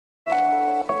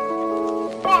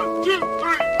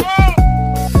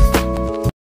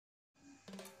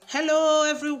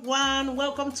everyone,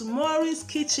 welcome to Maureen's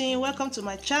Kitchen. Welcome to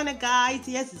my channel, guys.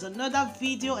 Yes, it's another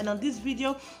video, and on this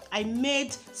video I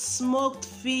made smoked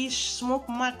fish, smoked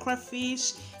mackerel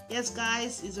fish. Yes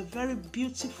guys, it's a very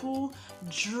beautiful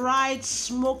dried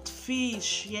smoked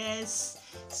fish. Yes,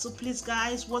 so please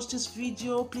guys, watch this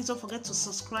video. Please don't forget to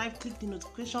subscribe, click the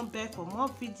notification bell for more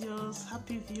videos.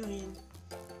 Happy viewing.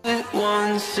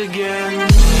 Once again.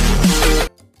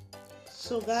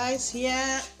 So guys,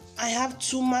 here I have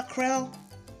 2 mackerel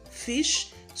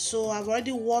fish. So I've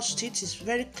already washed it, it's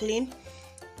very clean.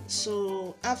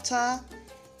 So after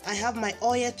I have my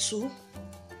oil too,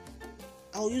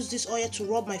 I'll use this oil to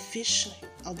rub my fish.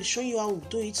 I'll be showing you how to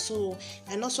do it. So,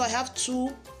 and also I have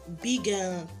 2 big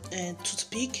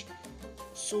toothpick,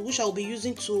 so which I'll be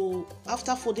using to,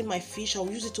 after folding my fish,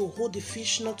 I'll use it to hold the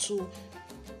fish, not to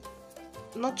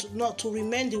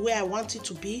remain the way I want it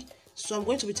to be. So I'm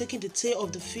going to be taking the tail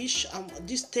of the fish.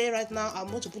 This tail right now, I'm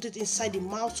going to put it inside the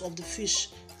mouth of the fish.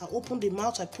 I open the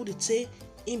mouth, I put the tail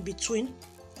in between,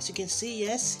 as you can see.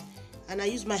 Yes, and I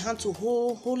use my hand to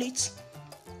hold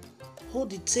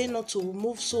the tail not to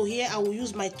move. So here I will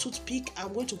use my toothpick.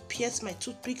 I'm going to pierce my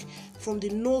toothpick from the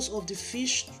nose of the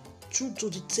fish through to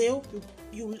the tail.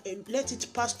 You let it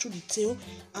pass through the tail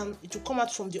and it will come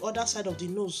out from the other side of the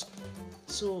nose.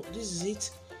 So this is it.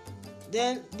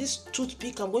 Then this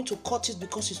toothpick, I'm going to cut it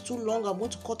because it's too long. I'm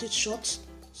going to cut it short,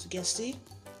 so you can see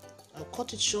I'll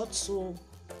cut it short. So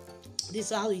this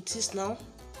is how it is now.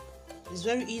 It's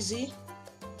very easy.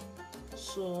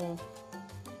 So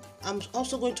I'm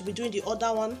also going to be doing the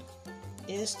other one.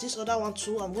 Yes, this other one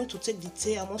too. I'm going to take the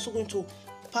tail. I'm also going to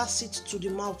pass it to the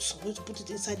mouth. I'm going to put it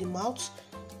inside the mouth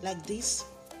like this.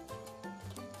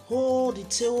 Hold the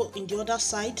tail in the other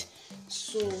side.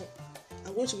 So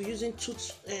I'm going to be using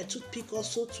toothpick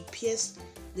also to pierce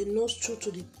the nose through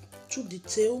the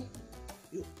tail.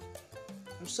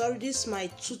 I'm sorry, this my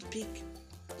toothpick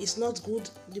is not good.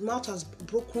 The mouth has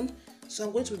broken, so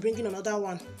I'm going to be bringing another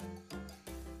one.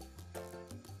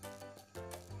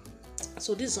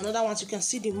 So this is another one. So you can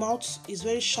see the mouth is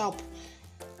very sharp.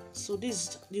 So this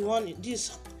is the one.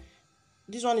 This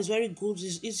one is very good.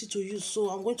 It's easy to use.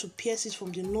 So I'm going to pierce it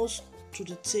from the nose to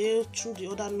the tail through the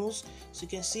other nose, so you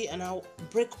can see, and I'll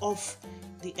break off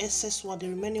the excess one, the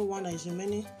remaining one that is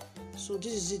remaining. So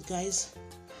this is it, guys.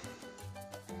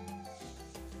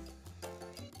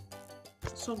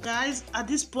 So guys, at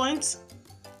this point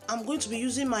I'm going to be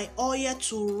using my oil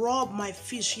to rub my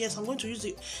fish. Yes, I'm going to use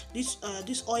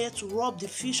this oil to rub the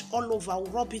fish all over. I'll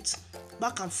rub it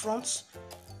back and front.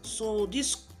 So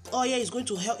this oil is going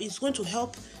to help. It's going to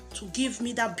help to give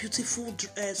me that beautiful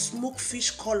smoked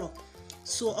fish color.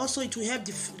 So also it will help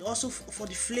also for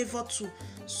the flavor too.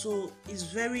 So it's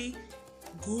very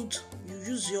good. You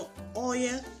use your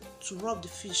oil to rub the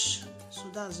fish. So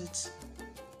that's it.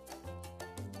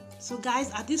 So guys,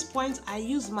 at this point I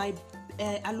use my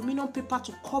aluminum paper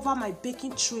to cover my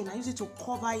baking tray. I use it to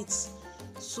cover it.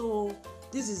 So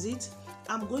this is it.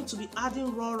 I'm going to be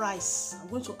adding raw rice. I'm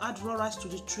going to add raw rice to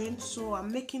the tray. So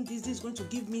I'm making this. This is going to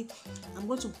give me, I'm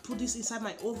going to put this inside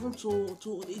my oven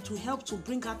it will help to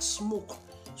bring out smoke.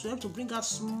 So help to bring out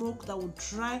smoke that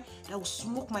will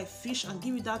smoke my fish and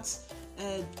give it that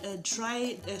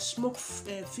dry smoked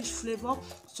fish flavor.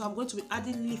 So I'm going to be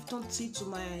adding Lipton tea to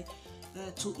my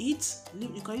to eat.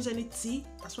 You can use any tea,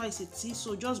 that's why it's a tea.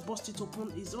 So just burst it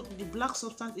open. It's the black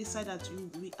substance inside that you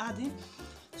will be adding.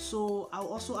 So I'll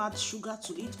also add sugar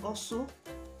to it also.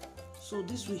 So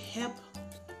this will help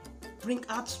bring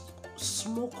out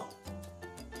smoke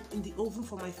in the oven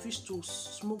for my fish to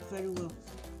smoke very well.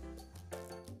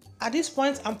 At this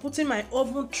point I'm putting my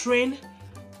oven tray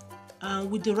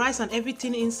with the rice and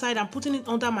everything inside. I'm putting it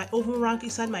under my oven rack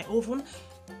inside my oven.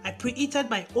 I preheated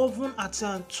my oven at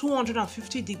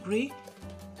 250 degrees.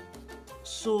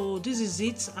 So this is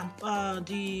it.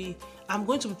 I'm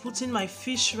going to be putting my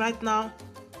fish right now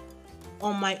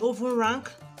on my oven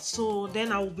rack. So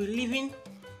then I will be leaving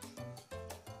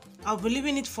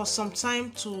it for some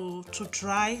time to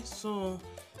dry. So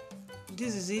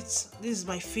this is it. This is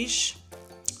my fish.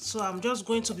 So I'm just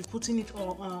going to be putting it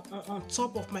on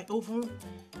top of my oven,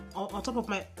 on top of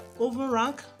my oven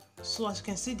rack. So as you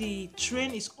can see, the tray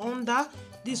is under.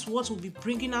 This is what will be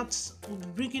bringing out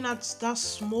that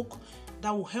smoke that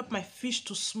will help my fish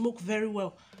to smoke very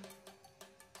well.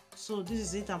 So this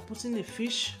is it. I'm putting the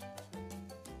fish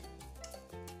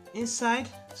inside.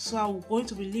 So I'm going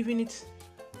to be leaving it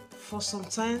for some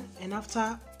time, and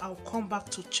after I'll come back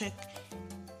to check.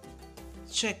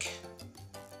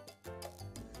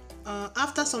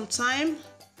 After some time,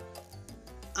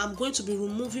 I'm going to be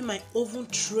removing my oven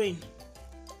tray.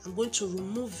 I'm going to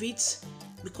remove it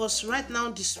because right now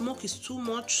the smoke is too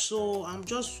much. So I'll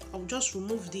just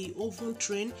remove the oven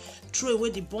tray, throw away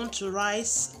the burnt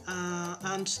rice,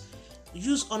 and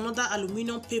use another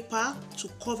aluminum paper to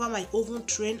cover my oven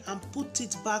tray and put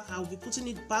it back. I'll be putting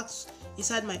it back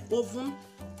inside my oven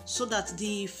so that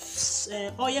the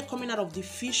oil coming out of the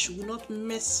fish will not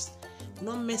mess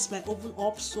my oven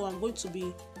up. So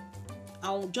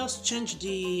I'll just change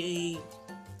the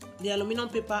aluminum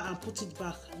paper and put it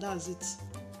back. That's it.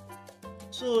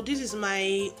 So this is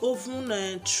my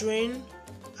oven tray.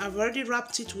 I've already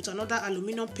wrapped it with another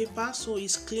aluminum paper, so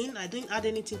it's clean. I didn't add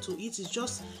anything to it.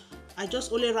 I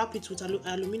just only wrap it with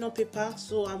aluminum paper.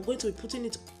 So I'm going to be putting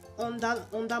it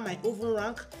under my oven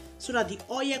rack so that the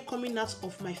oil coming out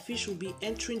of my fish will be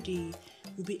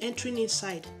entering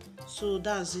inside. So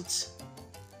that's it.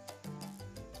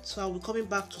 So I'll be coming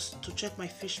back to check my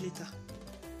fish later.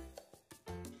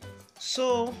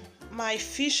 So my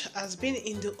fish has been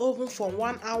in the oven for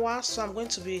 1 hour, so I'm going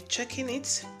to be checking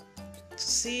it to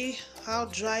see how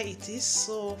dry it is.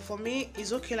 So for me,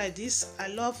 it's okay like this.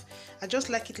 I just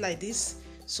like it like this.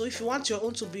 So if you want your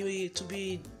own to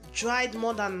be dried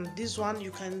more than this one,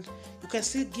 you can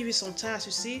still give it some time. As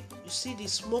you see the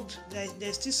smoke,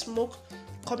 there's still smoke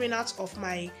coming out of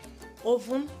my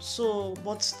oven. So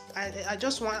but I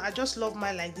just love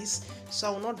mine like this, so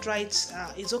I will not dry it.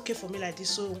 It's okay for me like this.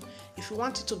 So if you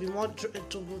want it to be more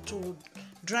to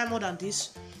dry more than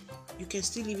this, you can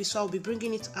still leave it. So I'll be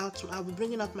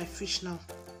bringing out my fish now.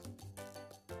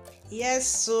 Yes,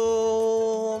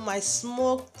 so my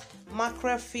smoked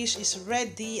mackerel fish is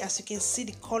ready. As you can see,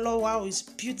 the color, wow, is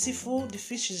beautiful. The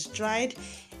fish is dried.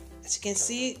 As you can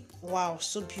see, wow,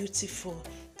 so beautiful.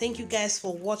 Thank you guys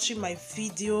for watching my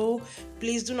video.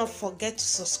 Please do not forget to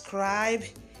subscribe,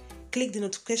 click the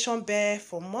notification bell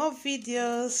for more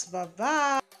videos. Bye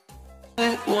bye.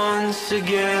 Once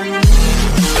again.